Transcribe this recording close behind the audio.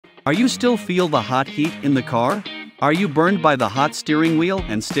Are you still feel the hot heat in the car? Are you burned by the hot steering wheel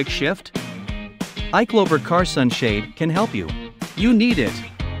and stick shift? iClover Car Sunshade can help you. You need it.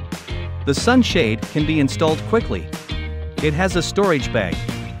 The Sunshade can be installed quickly. It has a storage bag.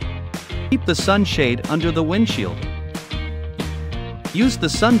 Keep the sunshade under the windshield. Use the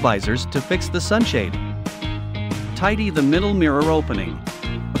sun visors to fix the sunshade. Tidy the middle mirror opening.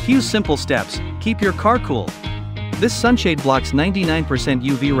 A few simple steps keep your car cool. This sunshade blocks 99%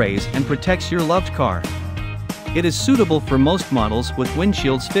 UV rays and protects your loved car. It is suitable for most models with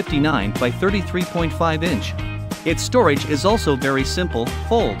windshields 59 by 33.5 inch. Its storage is also very simple: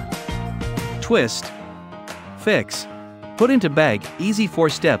 fold, twist, fix, put into bag. Easy 4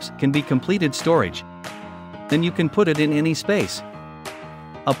 steps can be completed storage. Then you can put it in any space.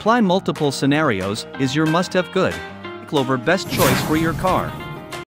 Apply multiple scenarios is your must-have good. iClover best choice for your car.